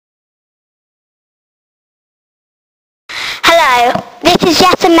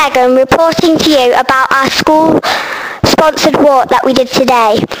and Megan reporting to you about our school-sponsored walk that we did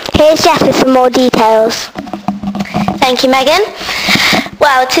today. Here's Jess with some more details. Thank you, Megan.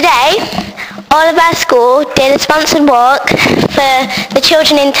 Well, today, all of our school did a sponsored walk for the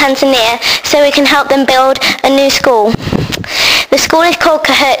children in Tanzania so we can help them build a new school. The school is called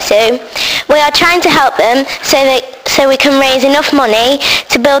Kahertsu. We are trying to help them so we can raise enough money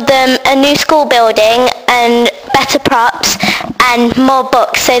to build them a new school building and better props and more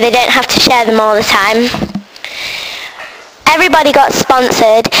books so they don't have to share them all the time. Everybody got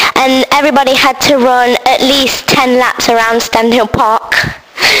sponsored and everybody had to run at least 10 laps around Stanhill Park.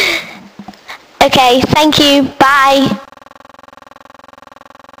 Okay, thank you. Bye.